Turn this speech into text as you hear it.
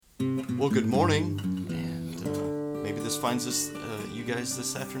Well, good morning, and maybe this finds you guys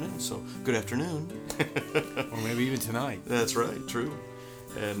this afternoon. So, good afternoon. Or maybe even tonight. That's right, true.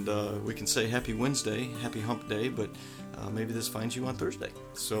 And we can say Happy Wednesday, Happy Hump Day, but maybe this finds you on Thursday.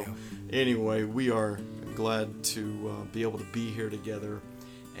 So, anyway, we are glad to be able to be here together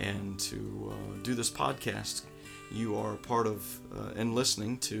and to do this podcast. You are part of and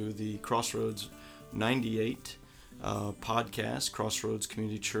listening to the Crossroads 98 podcast, Crossroads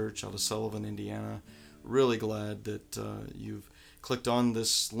Community Church out of Sullivan, Indiana. Really glad that you've clicked on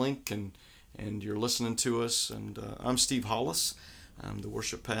this link and you're listening to us. And I'm Steve Hollis. I'm the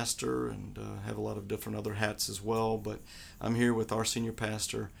worship pastor and have a lot of different other hats as well. But I'm here with our senior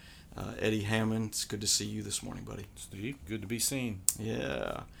pastor, Eddie Hammond. It's good to see you this morning, buddy. Steve, good to be seen.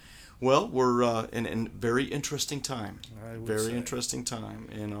 Yeah. Well, we're in a very interesting time. Very interesting time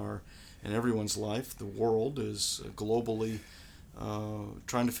in everyone's life. The world is globally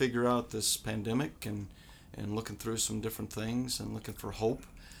trying to figure out this pandemic and looking through some different things and looking for hope,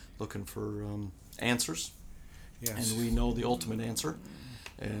 looking for answers. Yes. And we know the ultimate answer,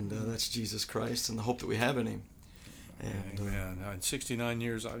 and that's Jesus Christ and the hope that we have in Him. And in 69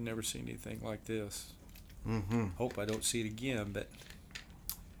 years, I've never seen anything like this. Mm-hmm. Hope I don't see it again, but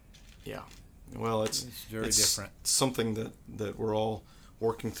yeah, well, it's very different. Something that we're all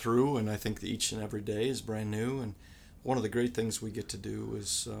working through, and I think that each and every day is brand new. And one of the great things we get to do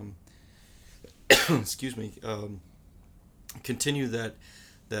is, continue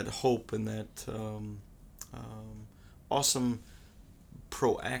that hope and that awesome,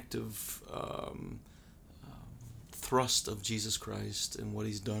 proactive thrust of Jesus Christ and what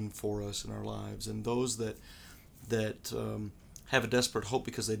He's done for us in our lives, and those that have a desperate hope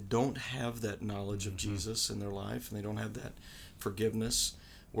because they don't have that knowledge of Jesus in their life and they don't have that forgiveness.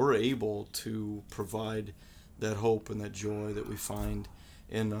 We're able to provide that hope and that joy that we find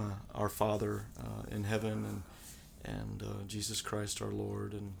in our Father in heaven and Jesus Christ our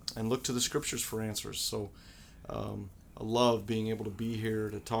Lord, and look to the Scriptures for answers. So I love being able to be here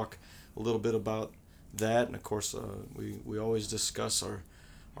to talk a little bit about that. And of course we always discuss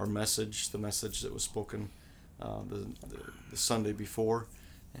our message, the message that was spoken the Sunday before,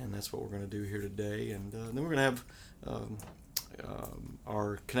 and that's what we're going to do here today. And then we're going to have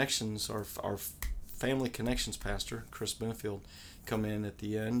our connections, our family connections pastor, Chris Benefield, come in at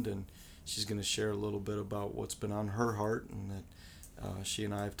the end, and she's going to share a little bit about what's been on her heart and that she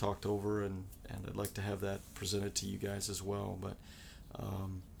and I have talked over, and I'd like to have that presented to you guys as well. But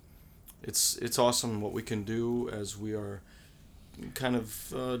it's awesome what we can do as we are kind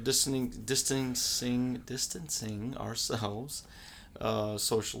of distancing ourselves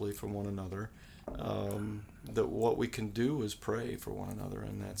socially from one another. That what we can do is pray for one another,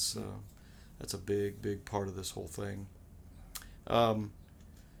 and that's a big part of this whole thing.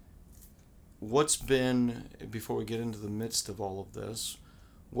 What's been, before we get into the midst of all of this,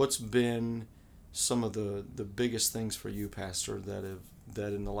 what's been some of the biggest things for you, Pastor,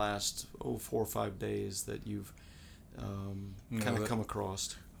 that in the last 4 or 5 days that you've kind of come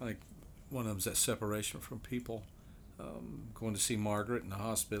across? I think one of them's that separation from people. Going to see Margaret in the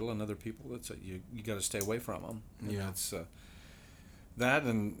hospital and other people, that's you got to stay away from them. And yeah. That's that,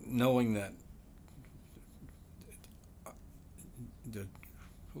 and knowing that the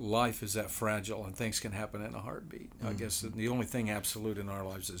life is that fragile and things can happen in a heartbeat. I guess the only thing absolute in our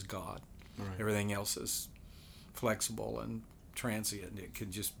lives is God. Right. Everything Everything else is flexible and transient. It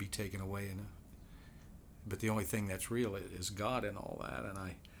can just be taken away. But the only thing that's real is God in all that. And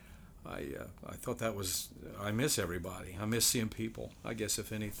I thought that was, I miss everybody. I miss seeing people, I guess,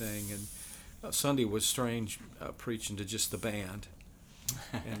 if anything. And Sunday was strange, preaching to just the band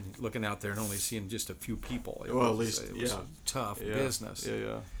and looking out there and only seeing just a few people. It was a tough business.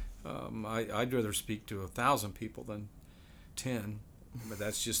 I'd rather speak to 1,000 people than 10. But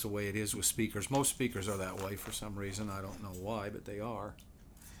that's just the way it is with speakers. Most speakers are that way for some reason. I don't know why, but they are.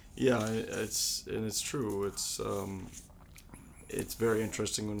 Yeah, it's true. It's very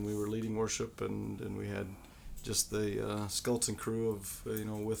interesting when we were leading worship and we had just the skeleton crew of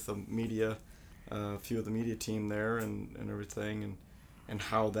with the media, a few of the media team there and everything, and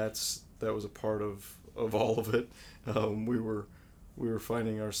how that was a part of all of it. We were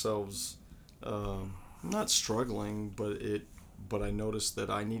finding ourselves not struggling, but I noticed that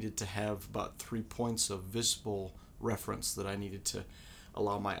I needed to have about 3 points of visible reference that I needed to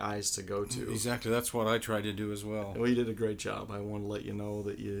allow my eyes to go to. Exactly, that's what I tried to do as well. Well, you did a great job. I want to let you know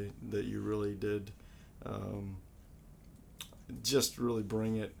that you really did just really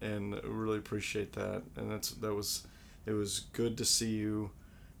bring it, and really appreciate that. And it was good to see you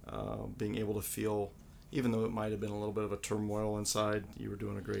being able to feel even though it might have been a little bit of a turmoil inside, you were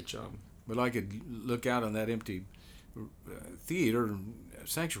doing a great job. But I could look out on that empty theater,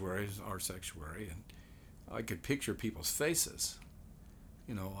 sanctuary, our sanctuary, and I could picture people's faces.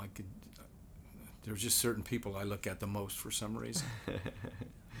 You know, there's just certain people I look at the most for some reason.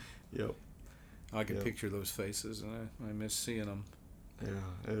 Yep. I could picture those faces, and I miss seeing them.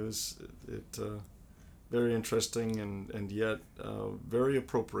 Yeah, it was very interesting and yet very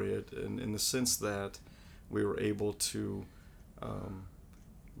appropriate in the sense that we were able to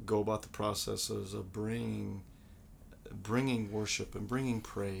go about the processes of bringing worship and bringing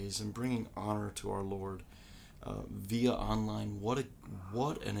praise and bringing honor to our Lord via online. What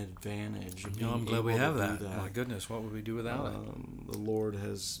an advantage! I'm glad we have that. My goodness, what would we do without it? The Lord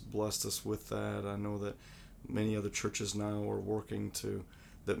has blessed us with that. I know that many other churches now are working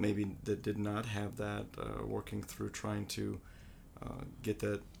that did not have that, working through trying to get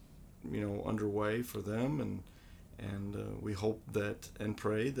that underway for them, and we hope that and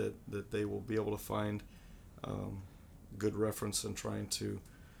pray that they will be able to find good reference in trying to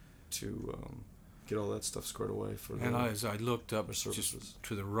get all that stuff squared away for them. And as I looked up just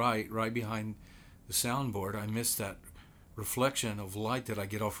to the right behind the soundboard, I missed that reflection of light that I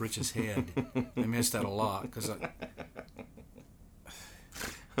get off Rich's head. I missed that a lot because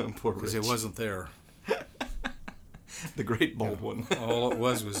it wasn't there. The great bold one. All it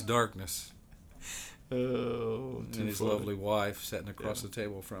was darkness. Oh, and his lovely wife sitting across the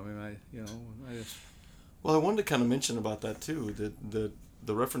table from him. Well, I wanted to kind of mention about that too. That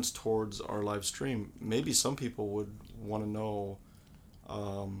the reference towards our live stream. Maybe some people would want to know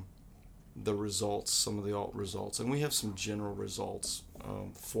the results, some of the alt results, and we have some general results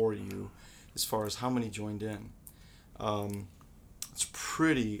for you as far as how many joined in. It's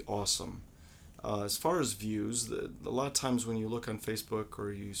pretty awesome. As far as views, a lot of times when you look on Facebook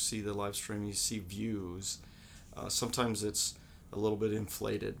or you see the live stream, you see views. Sometimes it's a little bit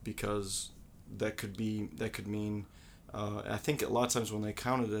inflated because that could mean. I think a lot of times when they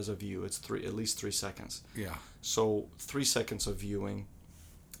count it as a view, it's at least 3 seconds. Yeah. So 3 seconds of viewing,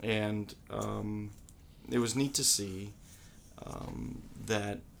 and it was neat to see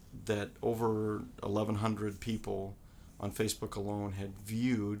that over 1,100 people on Facebook alone had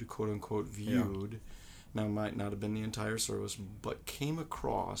viewed, quote unquote, viewed. Yeah. Now, it might not have been the entire service, but came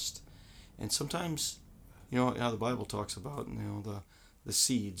across. And sometimes, how the Bible talks about, the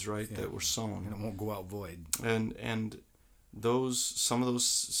seeds, right, that were sown. And it won't go out void. And some of those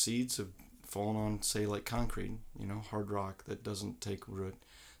seeds have fallen on, say, like concrete, hard rock that doesn't take root.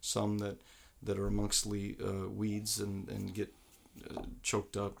 Some that are amongst weeds and get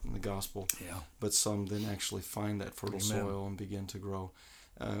choked up in the gospel, but some then actually find that fertile soil and begin to grow.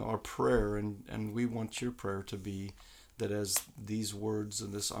 Our prayer, and we want your prayer to be that as these words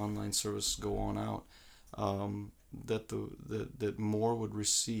and this online service go on out, that more would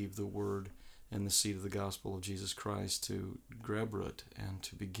receive the word and the seed of the gospel of Jesus Christ to grab root and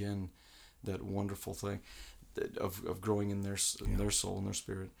to begin that wonderful thing of growing in their soul and their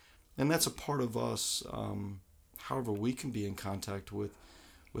spirit. And that's a part of us. However, we can be in contact with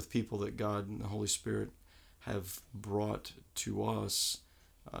people that God and the Holy Spirit have brought to us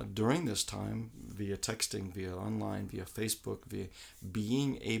during this time via texting, via online, via Facebook, via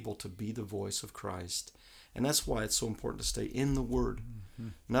being able to be the voice of Christ. And that's why it's so important to stay in the Word. Mm-hmm.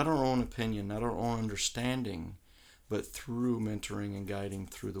 Not our own opinion, not our own understanding, but through mentoring and guiding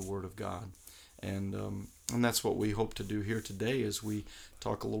through the Word of God. And that's what we hope to do here today as we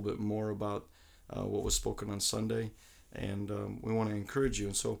talk a little bit more about what was spoken on Sunday, and we want to encourage you.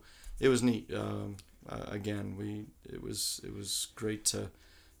 And so it was neat. Again, it was great to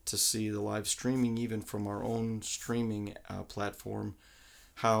see the live streaming, even from our own streaming platform.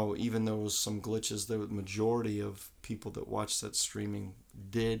 How even though there was some glitches, the majority of people that watched that streaming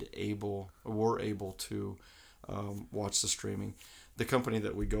were able to watch the streaming. The company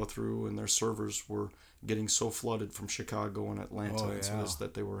that we go through and their servers were getting so flooded from Chicago and Atlanta, and so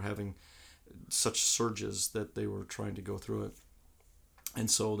that they were having such surges that they were trying to go through it, and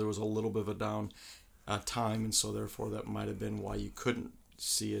so there was a little bit of a down time, and so therefore that might have been why you couldn't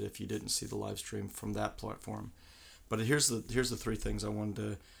see it if you didn't see the live stream from that platform. But here's the 3 things I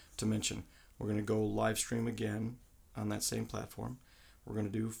wanted to mention. We're going to go live stream again on that same platform. We're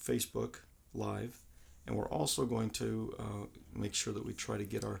going to do Facebook Live, and we're also going to make sure that we try to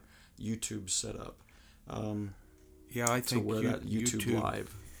get our YouTube set up. I think that YouTube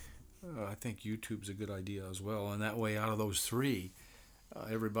Live. I think YouTube's a good idea as well, and that way, out of those 3,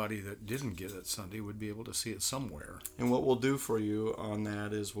 everybody that didn't get it Sunday would be able to see it somewhere. And what we'll do for you on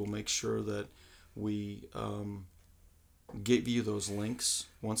that is we'll make sure that we give you those links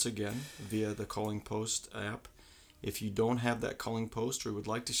once again via the Calling Post app. If you don't have that Calling Post or would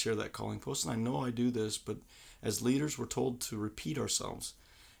like to share that Calling Post, and I know I do this, but as leaders we're told to repeat ourselves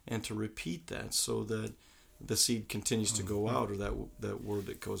and to repeat that so that the seed continues to go out, or that word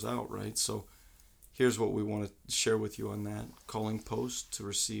that goes out, right? So here's what we want to share with you on that Calling Post to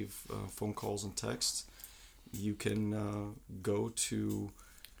receive phone calls and texts. You can go to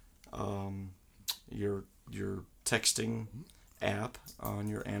your texting app on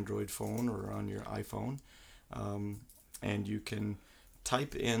your Android phone or on your iPhone, and you can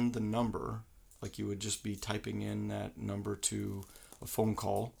type in the number like you would just be typing in that number to a phone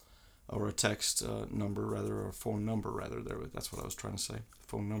call or a text number rather, or a phone number rather. That's what I was trying to say.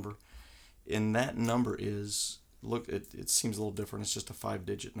 Phone number. And that number is, look, it seems a little different. It's just a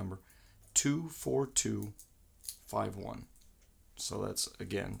 5-digit number, 24251. So that's,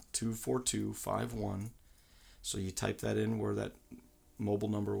 again, 24251. So you type that in where that mobile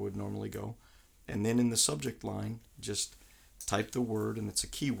number would normally go. And then in the subject line, just type the word, and it's a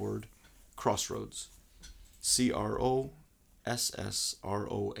keyword, Crossroads. Crossroads.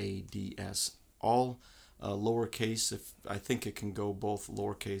 All lowercase. If I think it can go both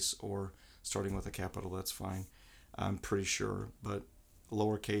lowercase or starting with a capital, that's fine. I'm pretty sure, but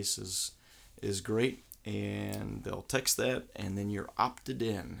lowercase is great. And they'll text that, and then you're opted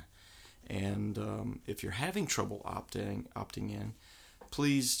in. And if you're having trouble opting in,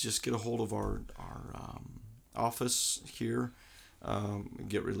 please just get a hold of our office here.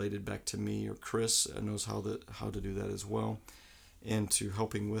 Get related back to me, or Chris knows how to do that as well, into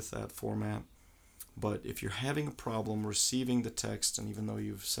helping with that format. But if you're having a problem receiving the text, and even though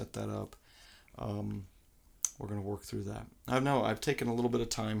you've set that up, we're going to work through that. I've taken a little bit of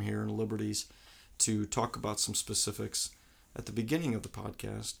time here and liberties to talk about some specifics at the beginning of the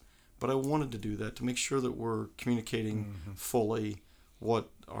podcast, but I wanted to do that to make sure that we're communicating fully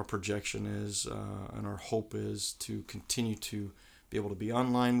what our projection is and our hope is to continue to be able to be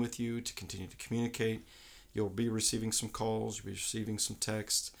online with you, to continue to communicate. You'll be receiving some calls, you'll be receiving some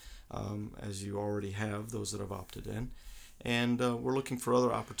texts, as you already have, those that have opted in. And we're looking for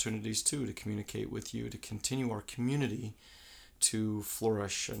other opportunities too to communicate with you, to continue our community to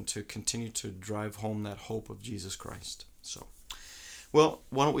flourish and to continue to drive home that hope of Jesus Christ. So, well,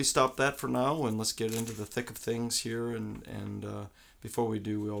 why don't we stop that for now, and let's get into the thick of things here. And before we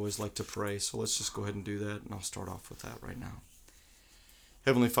do, we always like to pray. So let's just go ahead and do that, and I'll start off with that right now.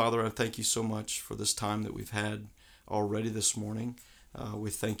 Heavenly Father, I thank you so much for this time that we've had already this morning. We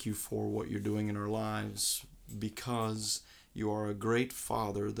thank you for what you're doing in our lives, because you are a great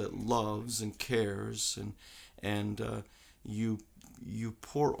Father that loves and cares, and you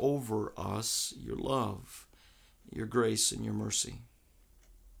pour over us your love, your grace, and your mercy.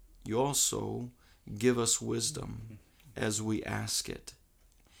 You also give us wisdom as we ask it,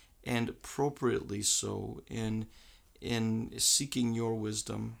 and appropriately so in seeking your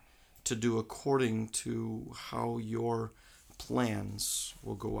wisdom to do according to how your plans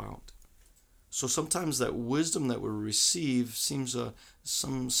will go out. So sometimes that wisdom that we receive seems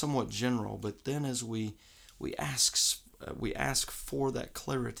somewhat general, but then as we ask for that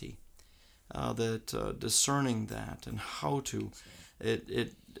clarity, that discerning that and how to,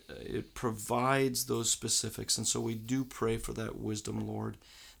 it provides those specifics. And so we do pray for that wisdom, Lord,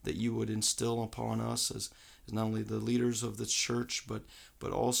 that you would instill upon us as not only the leaders of the church, but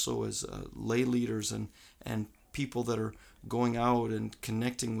also as lay leaders and people that are going out and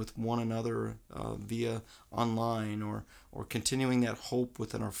connecting with one another via online, or continuing that hope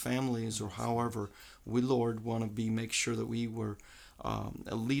within our families, or however we, Lord, want to make sure that we were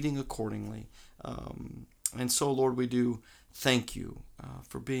leading accordingly. And so, Lord, we do thank you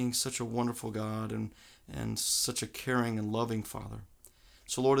for being such a wonderful God and such a caring and loving Father.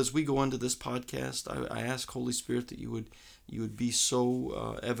 So, Lord, as we go into this podcast, I ask, Holy Spirit, that you would be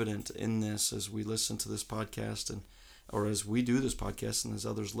so evident in this as we listen to this podcast, or as we do this podcast and as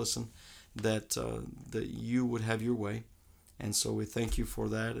others listen, that you would have your way. And so we thank you for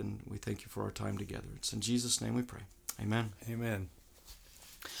that, and we thank you for our time together. It's in Jesus' name we pray. Amen. Amen.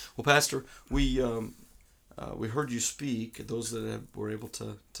 Well, Pastor, we heard you speak. Those that were able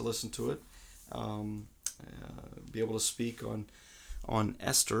to listen to it, be able to speak on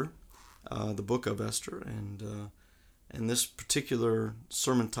Esther, the book of Esther, and this particular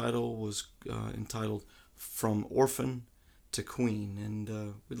sermon title was entitled "From Orphan to Queen,"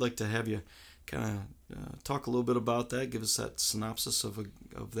 and we'd like to have you kind of talk a little bit about that, give us that synopsis of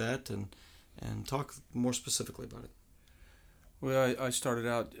that, and talk more specifically about it. Well, I started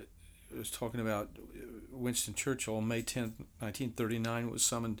out was talking about Winston Churchill on May 10th, 1939, was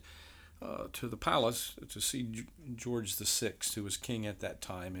summoned to the palace to see George VI, who was king at that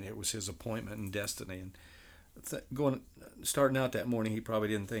time, and it was his appointment and destiny. And starting out that morning, he probably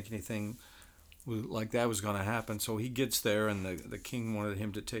didn't think anything like that was going to happen. So he gets there, and the king wanted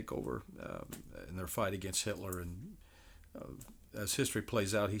him to take over in their fight against Hitler. And as history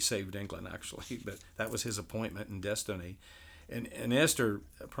plays out, he saved England, actually. But that was his appointment and destiny. And Esther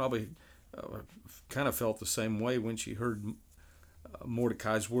probably kind of felt the same way when she heard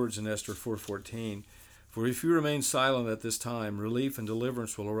Mordecai's words in Esther 4:14. For if you remain silent at this time, relief and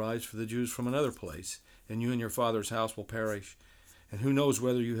deliverance will arise for the Jews from another place, and you and your father's house will perish. And who knows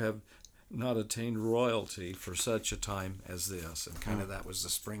whether you have not attained royalty for such a time as this. And kind of that was the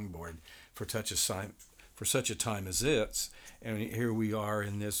springboard for such a time as this. And here we are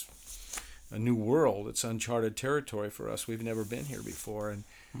in a new world. It's uncharted territory for us. We've never been here before, and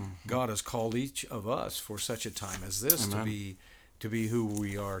God has called each of us for such a time as this to be who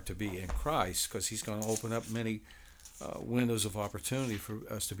we are to be in Christ, because He's going to open up many windows of opportunity for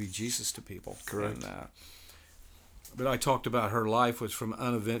us to be Jesus to people. Correct. And, but I talked about her life was from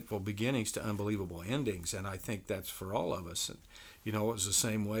uneventful beginnings to unbelievable endings, and I think that's for all of us. And it was the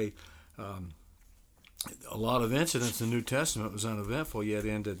same way. A lot of incidents in the New Testament was uneventful, yet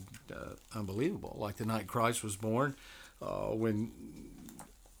ended unbelievable. Like the night Christ was born, when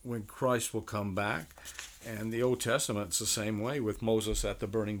Christ will come back. And the Old Testament's the same way, with Moses at the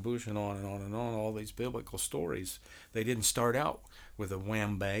burning bush and on and on and on. All these biblical stories, they didn't start out with a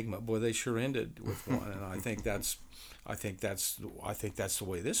wham bang, but boy, they sure ended with one. And I think that's the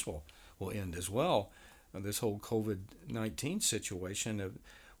way this will end as well. This whole COVID-19 situation.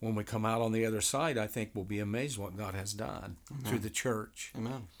 When we come out on the other side, I think we'll be amazed what God has done through the church.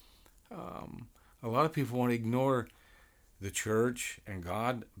 Amen. A lot of people want to ignore the church and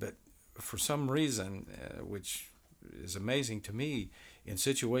God, but for some reason, which is amazing to me, in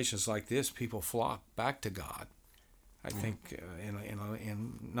situations like this, people flock back to God. I think,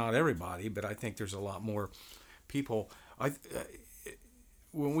 and not everybody, but I think there's a lot more people.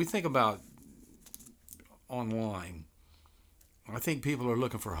 When we think about online, I think people are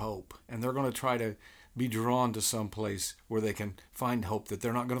looking for hope, and they're going to try to be drawn to some place where they can find hope that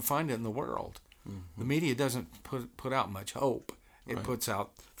they're not going to find it in the world. The media doesn't put out much hope. It puts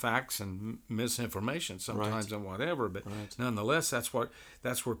out facts and misinformation sometimes and whatever, but nonetheless, that's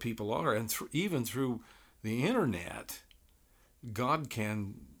where people are. And even through the internet, God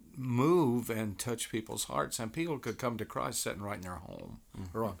can move and touch people's hearts, and people could come to Christ sitting right in their home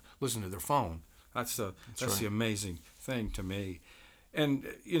or listen to their phone. That's the amazing thing to me. And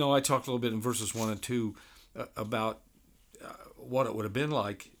I talked a little bit in verses 1 and 2 about what it would have been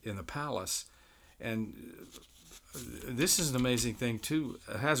like in the palace. And this is an amazing thing too.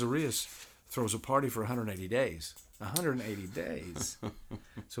 Ahasuerus throws a party for 180 days. 180 days.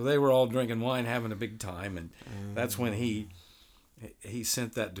 So they were all drinking wine, having a big time, and that's when he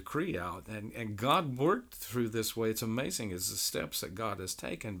sent that decree out. And God worked through this way. It's amazing as the steps that God has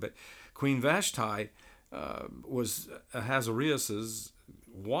taken. But Queen Vashti was Ahasuerus'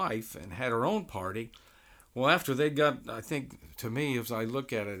 wife and had her own party. Well, after they got, I think, to me, as I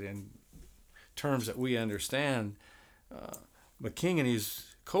look at it in terms that we understand, the king and his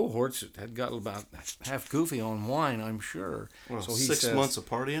cohorts had got about half goofy on wine, I'm sure. Well, so 6 months of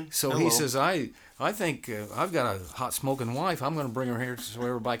partying? So he says, I think I've got a hot smoking wife. I'm going to bring her here so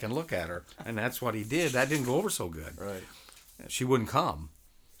everybody can look at her. And that's what he did. That didn't go over so good. Right. She wouldn't come.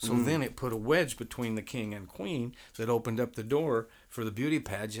 So then it put a wedge between the king and queen that opened up the door for the beauty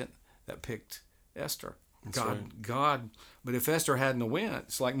pageant that picked Esther. God. But if Esther hadn't went,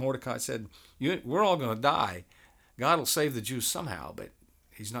 it's like Mordecai said, we're all going to die. God will save the Jews somehow, but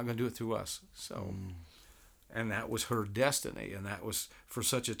He's not going to do it through us. So, and that was her destiny, and that was for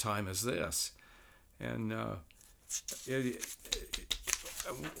such a time as this. And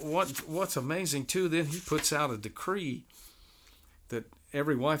what's amazing too, then he puts out a decree that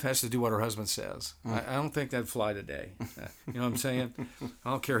every wife has to do what her husband says. I don't think that'd fly today. You know what I'm saying? I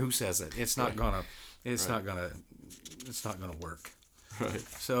don't care who says it. It's not gonna. It's not gonna work. Right.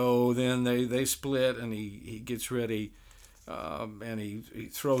 So then they split, and he gets ready, and he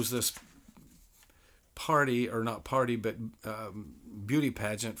throws this party, or not party, but beauty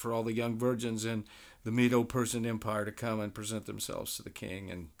pageant for all the young virgins in the Medo-Persian Empire to come and present themselves to the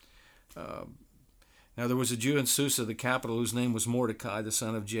king. And now there was a Jew in Susa, the capital, whose name was Mordecai, the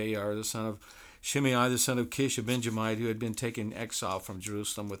son of Jair, the son of Shimei, the son of Kish, a Benjamite, who had been taken exile from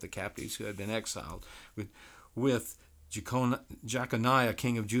Jerusalem with the captives who had been exiled, with Jeconiah,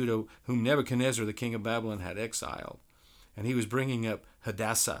 king of Judah, whom Nebuchadnezzar, the king of Babylon, had exiled. And he was bringing up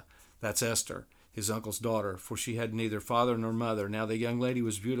Hadassah, that's Esther, his uncle's daughter, for she had neither father nor mother. Now the young lady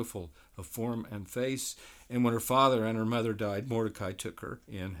was beautiful of form and face, and when her father and her mother died, Mordecai took her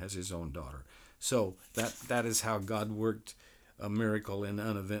in as his own daughter. So that is how God worked a miracle in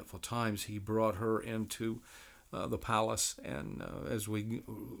uneventful times. He brought her into the palace, and as we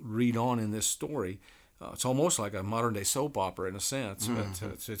read on in this story, it's almost like a modern day soap opera in a sense, but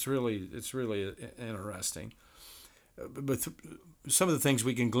it's really interesting. But some of the things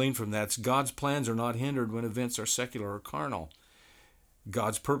we can glean from that is God's plans are not hindered when events are secular or carnal.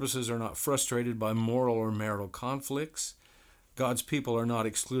 God's purposes are not frustrated by moral or marital conflicts. God's people are not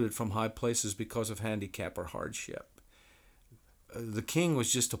excluded from high places because of handicap or hardship. The king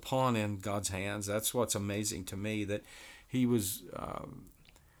was just a pawn in God's hands. That's what's amazing to me, that he was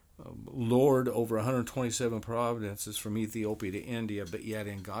Lord over 127 provinces from Ethiopia to India, but yet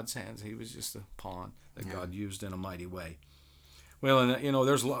in God's hands he was just a pawn that God used in a mighty way. Well, and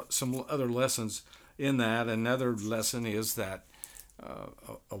there's some other lessons in that. Another lesson is that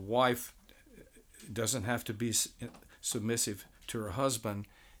a wife doesn't have to be submissive to her husband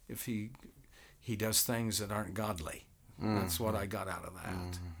if he does things that aren't godly. That's what I got out of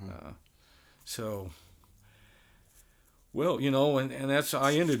that. Well, and that's,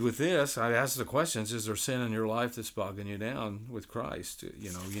 I ended with this. I asked the questions: is there sin in your life that's bogging you down with Christ?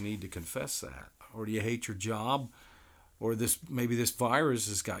 You need to confess that. Or do you hate your job? Or maybe this virus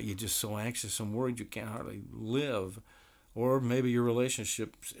has got you just so anxious and worried you can't hardly live. Or maybe your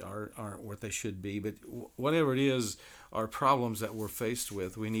relationships aren't what they should be. But whatever it is, our problems that we're faced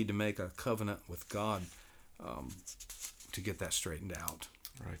with, we need to make a covenant with God to get that straightened out.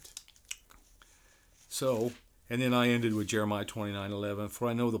 Right. So, and then I ended with Jeremiah 29:11. For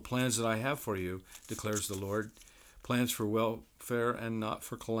I know the plans that I have for you, declares the Lord, plans for welfare and not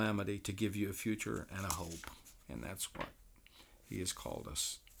for calamity, to give you a future and a hope. And that's what He has called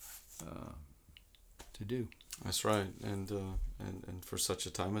us to do. That's right, and for such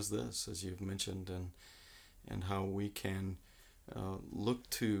a time as this, as you've mentioned, and how we can look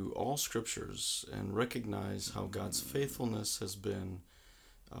to all scriptures and recognize how God's faithfulness has been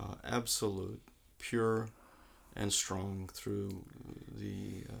absolute, pure, and strong through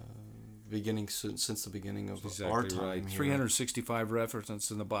the beginning, since the beginning of our time. Right. 365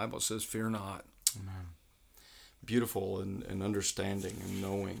 references in the Bible says, "Fear not." Amen. Beautiful and understanding and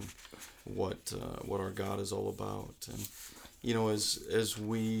knowing what our God is all about. And as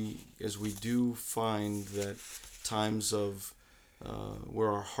we do find that times of where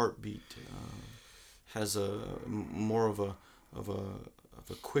our heartbeat has a more of a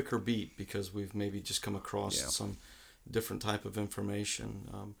quicker beat because we've maybe just come across some different type of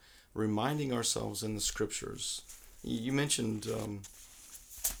information, reminding ourselves in the scriptures. You mentioned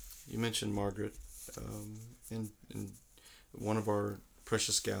Margaret, in one of our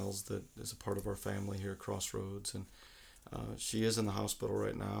precious gals that is a part of our family here at Crossroads, and she is in the hospital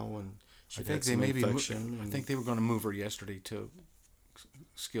right now, and she had some infection. I think they were going to move her yesterday to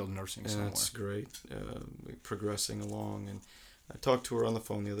skilled nursing somewhere. That's great, progressing along. And I talked to her on the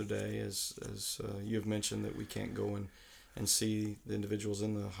phone the other day, as you have mentioned, that we can't go and see the individuals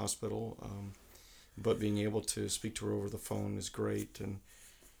in the hospital, but being able to speak to her over the phone is great.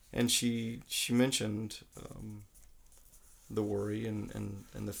 And she mentioned the worry and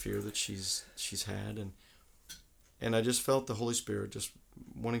the fear that she's had, and I just felt the Holy Spirit just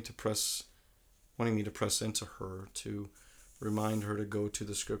wanting me to press into her, to remind her to go to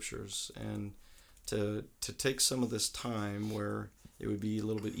the scriptures and to take some of this time where it would be a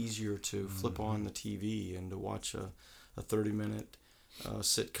little bit easier to flip on the TV and to watch a 30-minute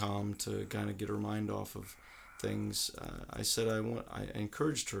sitcom to kind of get her mind off of things. I said I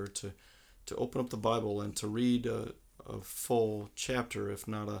encouraged her to open up the Bible and to read a full chapter, if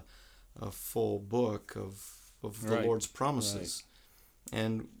not a full book of the Lord's promises. Right.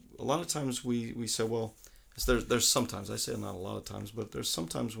 And a lot of times we say, well, there's sometimes, I say not a lot of times, but there's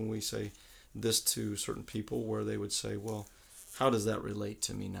sometimes when we say this to certain people where they would say, well, how does that relate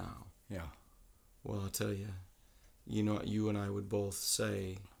to me now? Yeah. Well, I'll tell you, you and I would both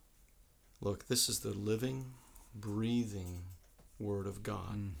say, look, this is the living, breathing Word of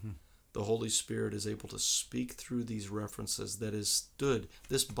God. Mm-hmm. The Holy Spirit is able to speak through these references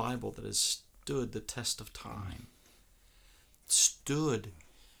this Bible that has stood the test of time, stood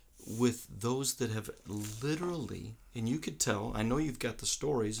with those that have literally, and you could tell, I know you've got the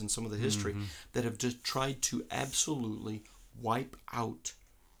stories and some of the history, that have just tried to absolutely wipe out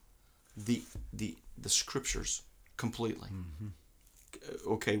the scriptures completely.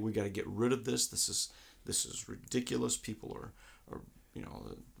 Mm-hmm. Okay, we got to get rid of this. This is ridiculous. People are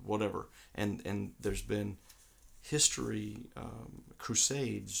whatever. And there's been history,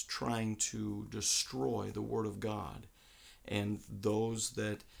 crusades trying to destroy the Word of God, and those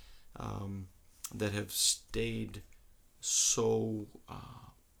that have stayed so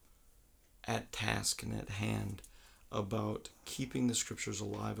at task and at hand about keeping the Scriptures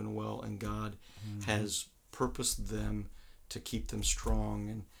alive and well, and God has purposed them to keep them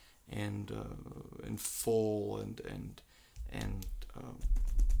strong and full and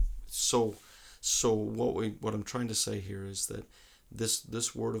so what I'm trying to say here is that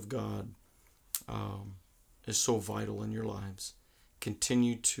this Word of God is so vital in your lives.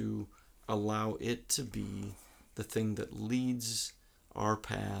 Continue to allow it to be the thing that leads our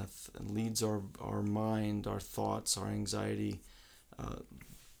path and leads our mind, our thoughts, our anxiety,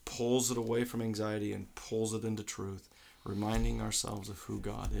 pulls it away from anxiety and pulls it into truth, reminding ourselves of who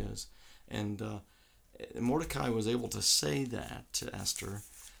God is. And Mordecai was able to say that to Esther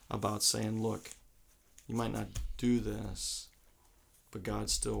about saying, look, you might not do this, but God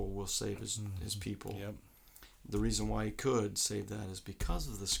still will save his people. Yep. The reason why he could save that is because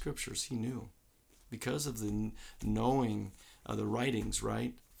of the Scriptures he knew, because of the knowing the writings,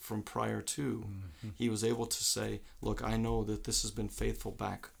 right, from prior to. He was able to say, look, I know that this has been faithful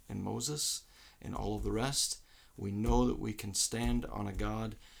back in Moses and all of the rest. We know that we can stand on a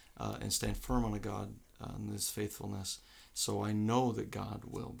God and stand firm on a God in his faithfulness. So I know that God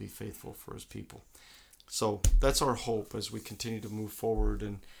will be faithful for his people. So that's our hope as we continue to move forward.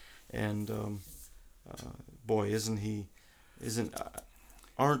 And boy,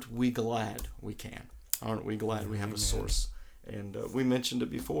 aren't we glad we can? Aren't we glad we have a source? And we mentioned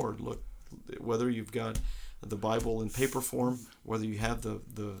it before. Look, whether you've got the Bible in paper form, whether you have the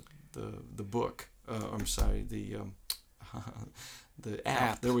book, the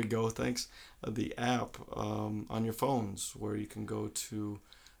app. There we go. Thanks. The app on your phones, where you can go to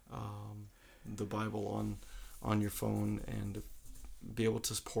the Bible on your phone and be able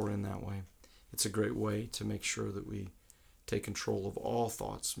to pour in that way. It's a great way to make sure that we take control of all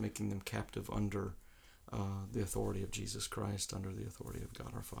thoughts, making them captive under the authority of Jesus Christ, under the authority of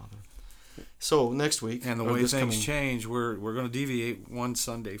God our Father. So next week, and the way things change, we're going to deviate one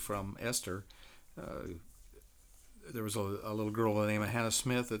Sunday from Esther. There was a little girl by the name of Hannah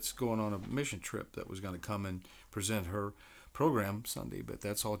Smith that's going on a mission trip that was going to come and present her program Sunday, but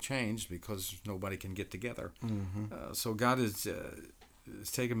that's all changed because nobody can get together. So God has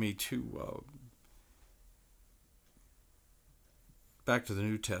taken me to back to the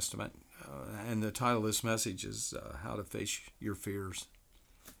New Testament, and the title of this message is How to Face Your Fears.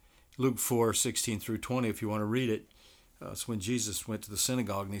 Luke 4:16 through 20, if you want to read it. It's when Jesus went to the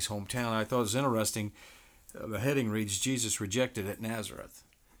synagogue in his hometown. I thought it was interesting. The heading reads, Jesus rejected at Nazareth.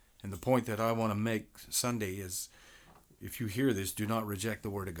 And the point that I want to make Sunday is, if you hear this, do not reject the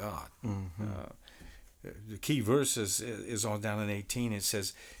Word of God. The key verse is on down in 18. It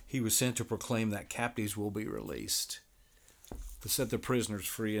says, he was sent to proclaim that captives will be released, to set the prisoners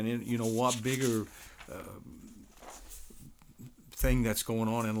free. And you know what bigger thing that's going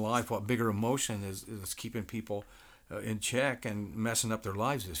on in life, what bigger emotion is keeping people in check and messing up their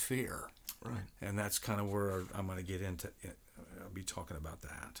lives is fear. Right. And that's kind of where I'm going to get into it. I'll be talking about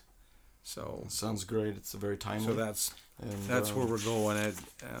that. So sounds great. It's a very timely. So that's where we're going.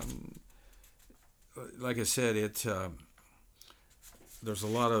 Like I said, there's a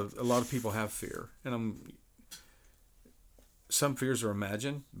lot of people have fear, and some fears are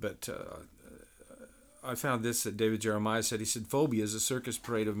imagined, but I found this that David Jeremiah said. He said, phobia is a circus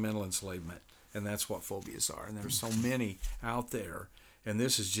parade of mental enslavement, and that's what phobias are. And there's so many out there, and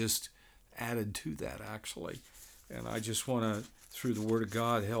this is just added to that, actually. And I just want to, through the Word of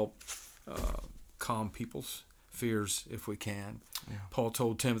God, help calm people's fears if we can. Yeah. Paul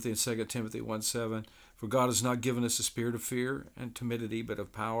told Timothy in 2 Timothy 1:7, for God has not given us a spirit of fear and timidity, but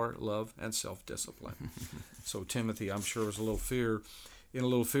of power, love, and self-discipline. So Timothy, I'm sure, was a little fear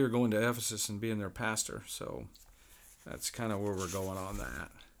going to Ephesus and being their pastor. So that's kind of where we're going on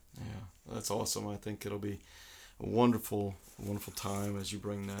that. Yeah, that's awesome. I think it'll be a wonderful, wonderful time as you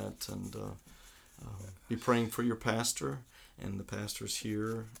bring that, and be praying for your pastor and the pastors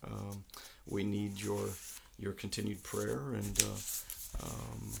here. We need your continued prayer, and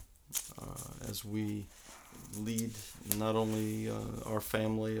as we lead not only our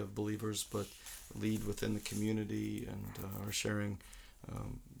family of believers, but lead within the community and are sharing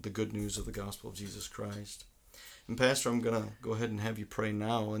the good news of the gospel of Jesus Christ. And Pastor, I'm going to go ahead and have you pray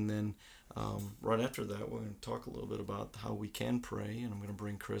now, and then right after that, we're going to talk a little bit about how we can pray, and I'm going to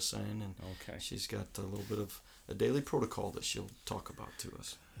bring Chris in, and she's got a little bit of a daily protocol that she'll talk about to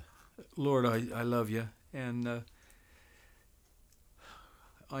us. Lord, I love you, and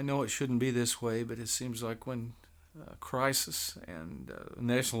I know it shouldn't be this way, but it seems like when crisis and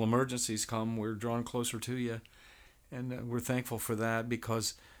national emergencies come, we're drawn closer to you. And we're thankful for that,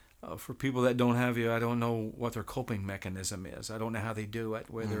 because for people that don't have you, I don't know what their coping mechanism is. I don't know how they do it,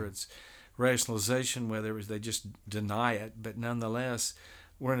 whether it's rationalization, whether they just deny it. But nonetheless,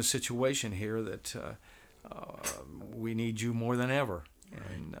 we're in a situation here that we need you more than ever,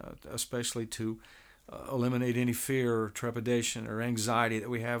 and especially to eliminate any fear or trepidation or anxiety that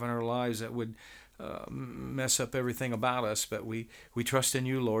we have in our lives that would mess up everything about us. But we trust in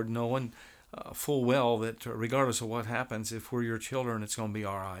you, Lord, knowing full well that regardless of what happens, if we're your children, it's going to be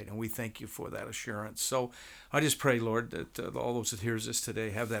all right. And we thank you for that assurance. So I just pray, Lord, that all those that hear this today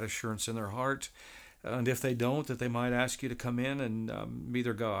have that assurance in their heart. And if they don't, that they might ask you to come in and be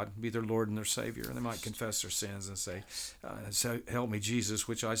their God, be their Lord and their Savior. And they might confess their sins and say, help me, Jesus,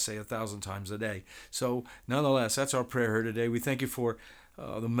 which I say 1,000 times a day. So nonetheless, that's our prayer here today. We thank you for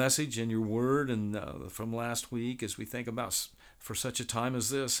the message and your word, and from last week, as we think about for such a time as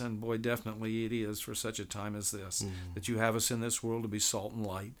this, and boy, definitely it is for such a time as this, that you have us in this world to be salt and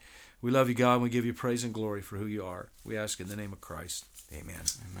light. We love you, God, and we give you praise and glory for who you are. We ask in the name of Christ. Amen.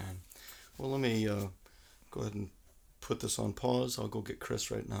 Amen. Well, let me go ahead and put this on pause. I'll go get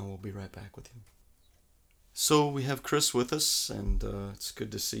Chris right now. We'll be right back with you. So we have Chris with us, and it's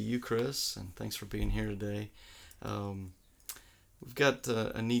good to see you, Chris, and thanks for being here today. We've got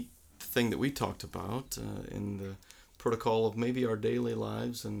a neat thing that we talked about in the protocol of maybe our daily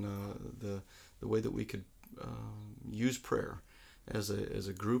lives, and the way that we could use prayer as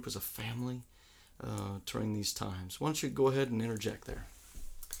a group, as a family during these times. Why don't you go ahead and interject there?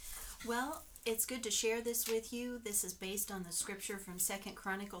 Well, it's good to share this with you. This is based on the scripture from 2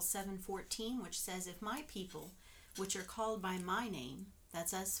 Chronicles 7:14, which says, "If my people, which are called by my name,"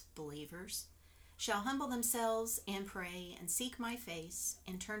 that's us believers, "shall humble themselves and pray and seek my face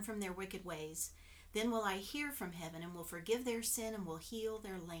and turn from their wicked ways, then will I hear from heaven and will forgive their sin and will heal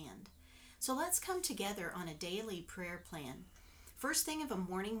their land." So let's come together on a daily prayer plan. First thing of a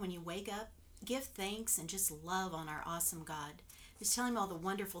morning when you wake up, give thanks and just love on our awesome God. Just tell him all the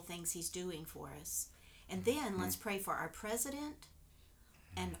wonderful things he's doing for us. And then let's pray for our president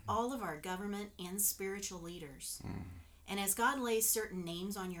and all of our government and spiritual leaders. And as God lays certain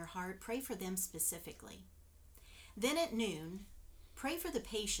names on your heart, pray for them specifically. Then at noon, pray for the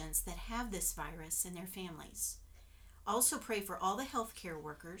patients that have this virus and their families. Also pray for all the healthcare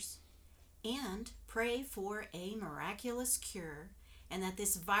workers, and pray for a miraculous cure, and that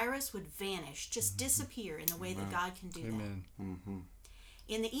this virus would vanish, just disappear in the way that God can do that.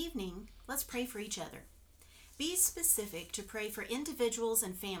 In the evening, let's pray for each other. Be specific to pray for individuals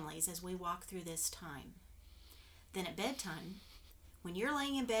and families as we walk through this time. Then at bedtime, when you're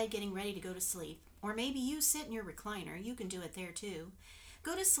laying in bed getting ready to go to sleep, or maybe you sit in your recliner, you can do it there too,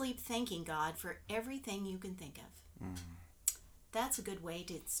 go to sleep thanking God for everything you can think of. That's a good way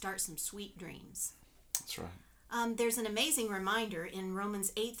to start some sweet dreams. That's right. There's an amazing reminder in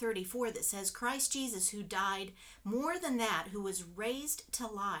Romans 8:34 that says, "Christ Jesus, who died, more than that, who was raised to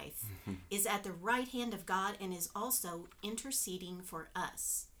life, is at the right hand of God and is also interceding for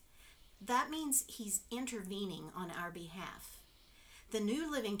us." That means he's intervening on our behalf. The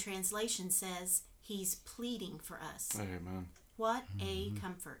New Living Translation says he's pleading for us. Amen. What a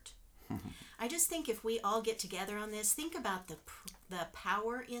comfort. I just think if we all get together on this, think about the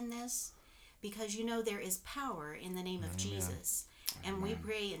power in this, because you know there is power in the name of Jesus. And we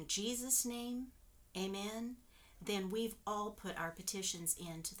pray in Jesus' name, amen, then we've all put our petitions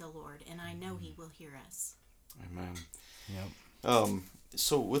in to the Lord, and I know he will hear us. Amen. Yep.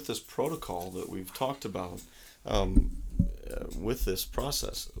 So with this protocol that we've talked about, with this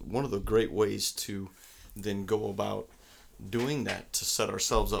process, one of the great ways to then go about doing that, to set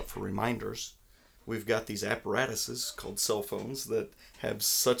ourselves up for reminders, we've got these apparatuses called cell phones that have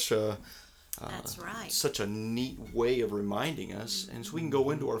such a That's right. such a neat way of reminding us. And so we can go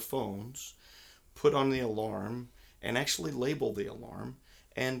into our phones, put on the alarm, and actually label the alarm,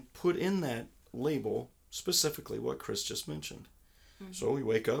 and put in that label specifically what Chris just mentioned. So we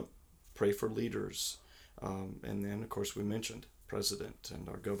wake up, pray for leaders, and then of course we mentioned president and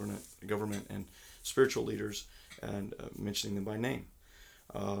our government and spiritual leaders, and mentioning them by name.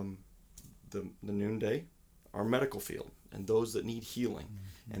 The noonday, our medical field, and those that need healing,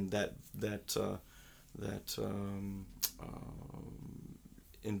 and that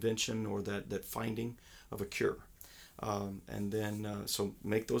invention or that finding of a cure. And then so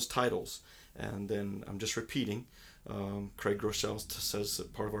make those titles, and then I'm just repeating. Craig Rochelle says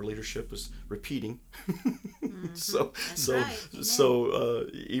that part of our leadership is repeating. So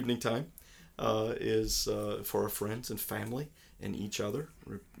evening time is for our friends and family and each other,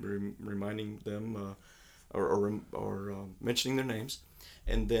 reminding them or mentioning their names,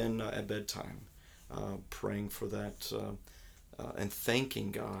 and then at bedtime, praying for that and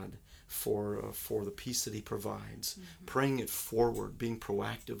thanking God for the peace that He provides, praying it forward, being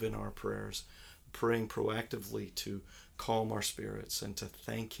proactive in our prayers, praying proactively to calm our spirits and to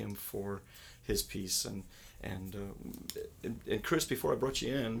thank Him for His peace. And Chris, before I brought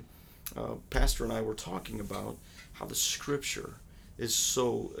you in, Pastor and I were talking about how the Scripture is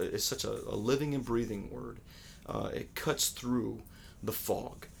such a living and breathing word. It cuts through the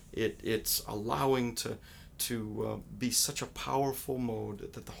fog. It's allowing to be such a powerful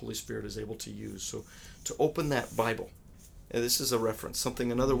mode that the Holy Spirit is able to use. So to open that Bible, and this is a reference,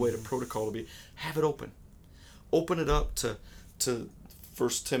 another way to protocol to be, have it open. Open it up to 1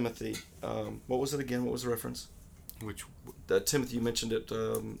 Timothy. What was it again? What was the reference? Which Timothy, you mentioned it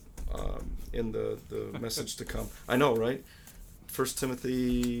in the message to come. I know, right? 1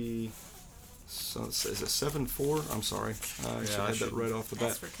 Timothy, so is it 7:4? I'm sorry. I should have that right off the bat.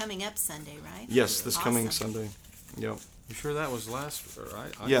 That's for coming up Sunday, right? Yes, this Awesome. coming Sunday. Yep. You sure that was last?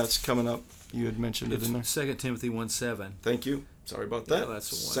 Yeah, it's coming up. You had mentioned it in there. 2 Timothy 1:7. Thank you. Sorry about that. Yeah, that's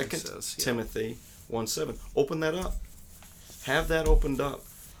the one. 2 Says, Timothy 1:7. Open that up. Have that opened up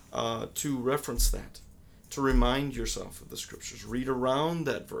to reference that, to remind yourself of the Scriptures. Read around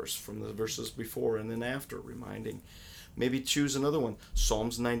that verse from the verses before and then after, reminding. Maybe choose another one.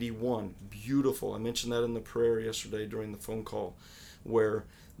 Psalms 91. Beautiful. I mentioned that in the prayer yesterday during the phone call, where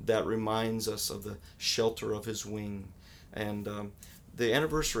that reminds us of the shelter of His wing. And the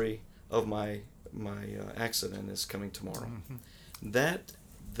anniversary of my accident is coming tomorrow. Mm-hmm.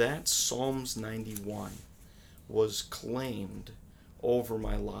 That Psalms 91 was claimed over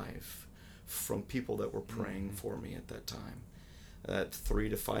my life from people that were praying for me at that time. That 3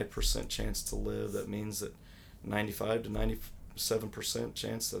 to 5% chance to live, that means that 95 to 97%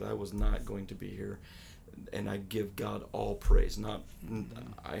 chance that I was not going to be here. And I give God all praise.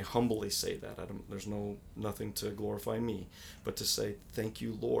 I humbly say that. There's nothing to glorify me, but to say thank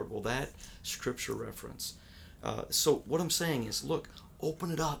you, Lord. Well, that Scripture reference. So what I'm saying is, look, open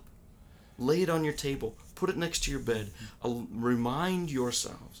it up, lay it on your table, put it next to your bed. Remind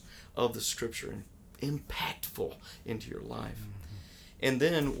yourselves of the Scripture and impactful into your life. And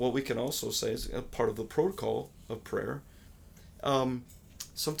then what we can also say is a part of the protocol of prayer.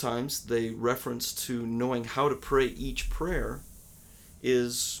 Sometimes the reference to knowing how to pray each prayer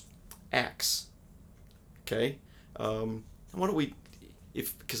is acts. Okay? Why don't we,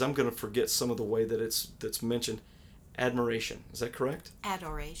 because I'm going to forget some of the way that that's mentioned. Admiration. Is that correct?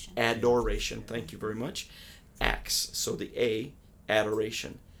 Adoration. Adoration. Thank you very much. Acts. So the A,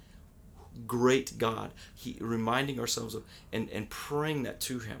 adoration. Great God. Reminding ourselves of and praying that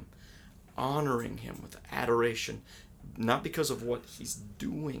to Him, honoring Him with adoration, not because of what He's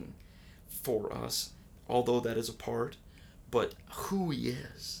doing for us, although that is a part, but who He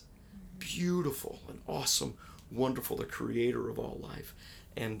is. Beautiful and awesome, wonderful, the Creator of all life,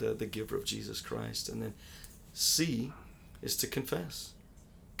 and the giver of Jesus Christ. And then C is to confess.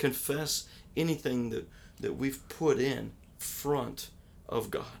 Confess anything that we've put in front of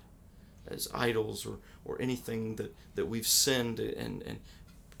God as idols or anything that we've sinned, and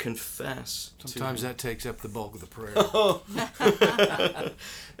confess. Sometimes that takes up the bulk of the prayer.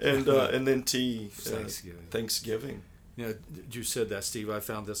 And then T, Thanksgiving. You know, you said that, Steve. I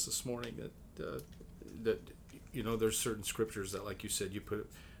found this morning that there's certain scriptures that, like you said, you put.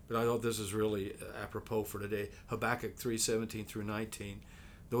 But I thought this is really apropos for today. Habakkuk 3:17 through 19.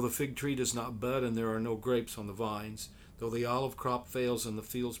 Though the fig tree does not bud and there are no grapes on the vines, though the olive crop fails and the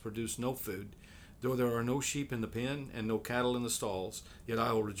fields produce no food, though there are no sheep in the pen and no cattle in the stalls, yet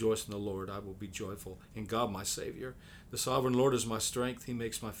I will rejoice in the Lord. I will be joyful in God my Savior. The sovereign Lord is my strength. He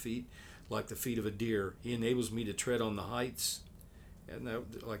makes my feet like the feet of a deer. He enables me to tread on the heights. And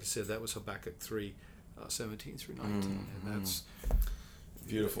that, like I said, that was Habakkuk 3:17 through 19. And that's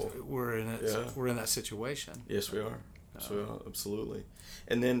beautiful. We're in it. Yeah. We're in that situation. Yes, we are. Absolutely.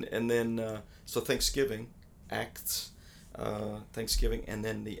 And then so Thanksgiving, Acts, Thanksgiving, and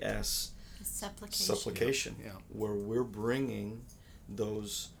then the S, supplication, where we're bringing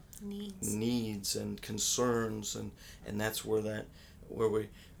those needs and concerns, and that's where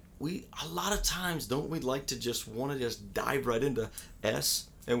we a lot of times don't we like to just want to just dive right into S,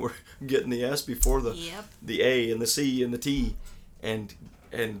 and we're getting the S before the A and the C and the T, and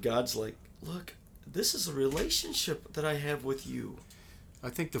God's like, look, this is a relationship that I have with you. I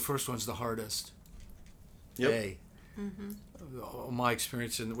think the first one's the hardest. Yep. A. Mm-hmm. My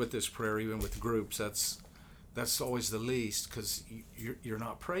experience with this prayer, even with groups, that's always the least, because you're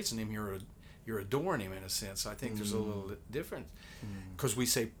not praising Him, you're adoring Him in a sense. I think there's a little different, because we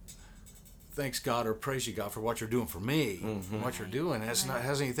say thanks God or praise you God for what you're doing for me. What you're doing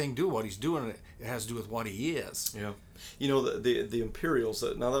has anything to do with what he's doing. It has to do with what he is. Yeah. You know, the Imperials,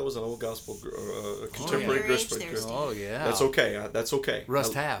 now that was an old gospel, contemporary gospel. Oh, yeah. That's okay. That's okay.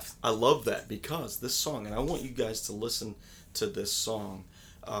 Rust half. I love that because this song, and I want you guys to listen to this song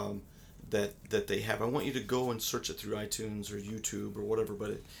that they have. I want you to go and search it through iTunes or YouTube or whatever,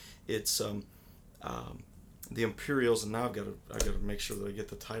 but it's the Imperials, and now I gotta make sure that I get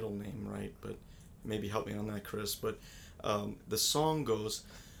the title name right, but maybe help me on that, Chris. But the song goes,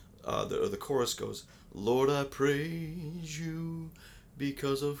 the chorus goes, Lord, I praise you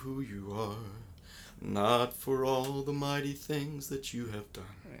because of who you are, not for all the mighty things that you have done.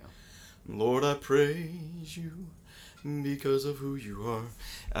 Yeah. Lord, I praise you because of who you are.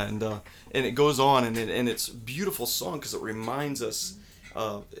 And it goes on, and it's a beautiful song because it reminds us,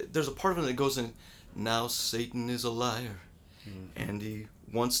 there's a part of it that goes in, now Satan is a liar, and he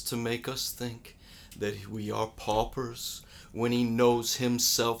wants to make us think that we are paupers when he knows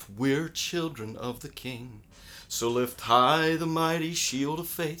himself we're children of the King. So lift high the mighty shield of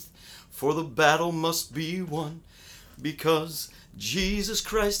faith, for the battle must be won, because Jesus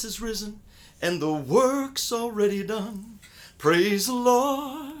Christ is risen, and the work's already done. Praise the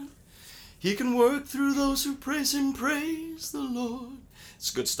Lord. He can work through those who praise him. Praise the Lord. It's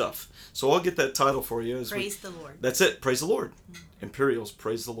good stuff. So I'll get that title for you. Praise the Lord. That's it. Praise the Lord. Imperials,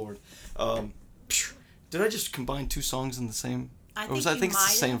 praise the Lord. Did I just combine two songs in the same? I think it's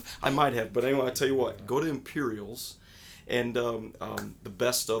the same. I might have, but anyway, I tell you what. Go to Imperials, and the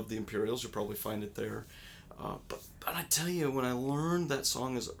best of the Imperials. You'll probably find it there. But I tell you, when I learned that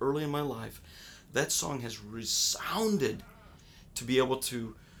song as early in my life, that song has resounded to be able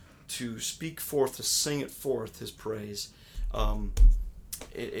to speak forth, to sing it forth, His praise. And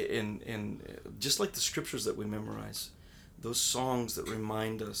just like the scriptures that we memorize, those songs that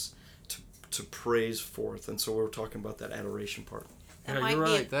remind us to praise forth. And so we're talking about that adoration part. Yeah, you're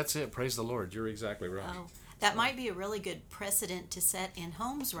right. That's it. Praise the Lord. You're exactly right. Oh, that might be a really good precedent to set in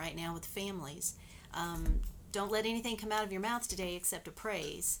homes right now with families. Don't let anything come out of your mouth today except a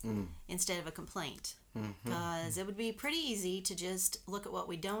praise instead of a complaint. Because it would be pretty easy to just look at what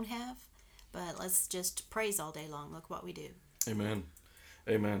we don't have, but let's just praise all day long. Look what we do. Amen.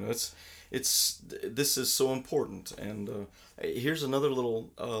 Amen. This is so important. And here's another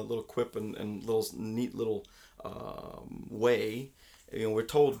little quip and little neat little way. You know, we're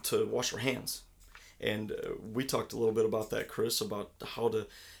told to wash our hands, and we talked a little bit about that, Chris, about how to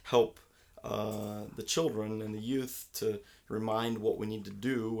help the children and the youth to remind what we need to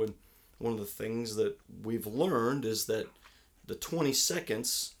do. And one of the things that we've learned is that the 20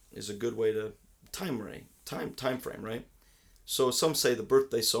 seconds is a good way to time frame, right? So some say the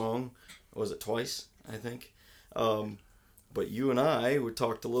birthday song, was it twice, I think? But you and we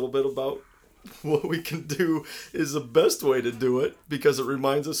talked a little bit about what we can do is the best way to do it because it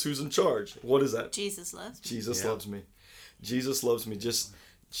reminds us who's in charge. What is that? Jesus loves me. Jesus loves me. Jesus loves me. Just,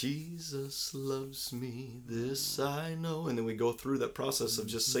 Jesus loves me, this I know. And then we go through that process of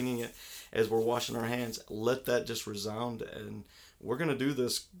just singing it as we're washing our hands. Let that just resound. And we're going to do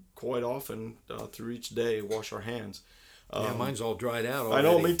this quite often through each day, wash our hands. Yeah, mine's all dried out already. I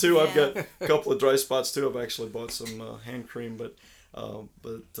know, me too. Yeah. I've got a couple of dry spots too. I've actually bought some hand cream, but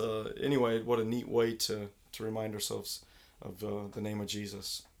anyway, what a neat way to remind ourselves of the name of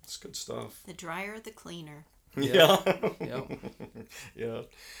Jesus. It's good stuff. The drier, the cleaner. Yeah. Yeah. Yeah.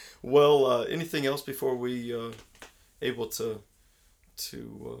 Well, anything else before we able to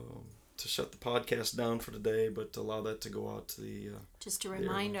shut the podcast down for today, but allow that to go out to the just to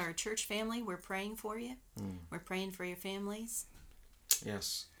remind our church family, we're praying for you. We're praying for your families.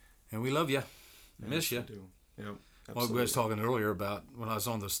 Yes. And we love you. Miss you. Yeah. Well, we was talking earlier about when I was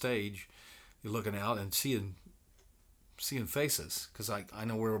on the stage, you're looking out and seeing faces, because I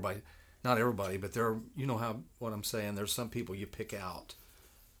know where everybody, not everybody, but there are, you know what I'm saying. There's some people you pick out.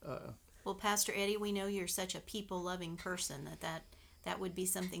 Well, Pastor Eddie, we know you're such a people-loving person that would be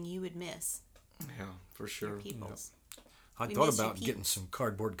something you would miss. Yeah, for sure. Peoples. I We thought miss your about people. getting some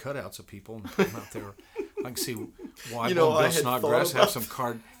cardboard cutouts of people and put them out there. I can see why You know, I Bill had Snodgrass thought have about some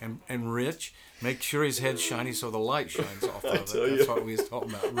card and Rich. Make sure his head's shiny so the light shines off of it. tell That's you. what we was talking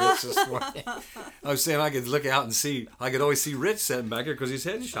about. Rich this morning. I was saying I could look out and see. I could always see Rich sitting back there because his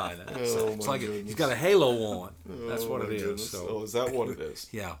head's shining. So it's my like goodness. he's got a halo on. That's Oh, what my it is. goodness. So Oh, is that what it is?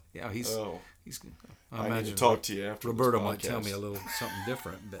 yeah. He's. Oh, I I imagine need to talk to you after Roberta this might tell podcast. me a little something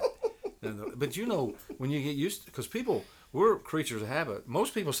different, but you know, when you get used to, because we're creatures of habit.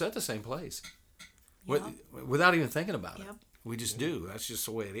 Most people sit at the same place without even thinking about it. Yep. We just do. That's just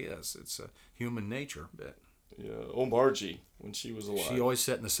the way it is. It's a human nature. But Oh, Margie, when she was alive. She always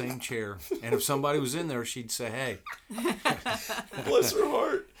sat in the same chair, and if somebody was in there, she'd say, "Hey." Bless her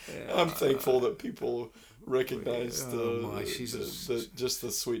heart. Yeah. I'm thankful that people recognize just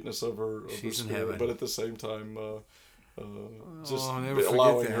the sweetness of her spirit, but at the same time,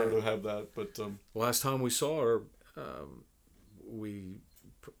 allowing her to have that. But last time we saw her, we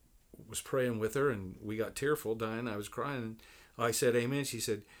was praying with her, and we got tearful. Diana, I was crying. I said, "Amen." She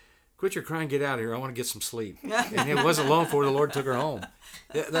said, "Quit your crying, get out of here. I want to get some sleep." And it wasn't long before the Lord took her home.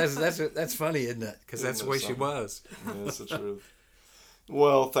 That's funny, isn't it? Because that's the way she was. Yeah, that's the truth.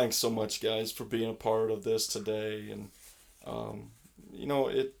 Well, thanks so much, guys, for being a part of this today. And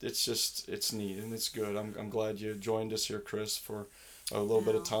it's neat and it's good. I'm glad you joined us here, Chris, for a little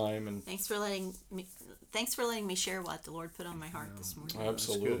bit of time. And thanks for letting me share what the Lord put on my heart this morning.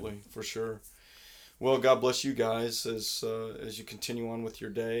 Absolutely, for sure. Well, God bless you guys as you continue on with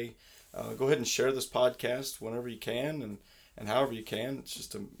your day. Go ahead and share this podcast whenever you can and however you can. It's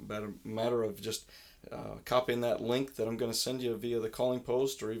just a matter of just copying that link that I'm going to send you via the calling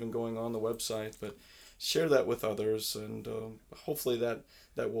post or even going on the website. But share that with others, and hopefully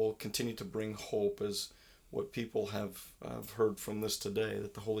that will continue to bring hope as what people have heard from this today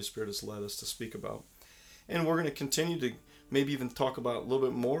that the Holy Spirit has led us to speak about. And we're going to continue to maybe even talk about a little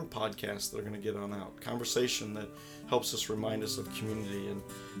bit more podcasts that are going to get on out. Conversation that helps us remind us of community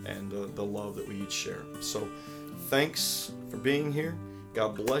and the love that we each share. So thanks for being here.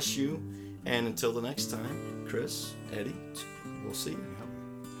 God bless you. And until the next time, Chris, Eddie, we'll see you.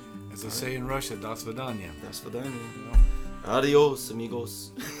 As they say in Russia, "Do svidaniya." Do svidaniya. Adios,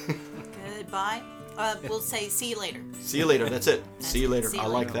 amigos. Goodbye. We'll say see you later. See you later. That's it. See you later. I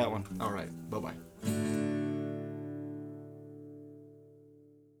like that one. All right. Bye-bye.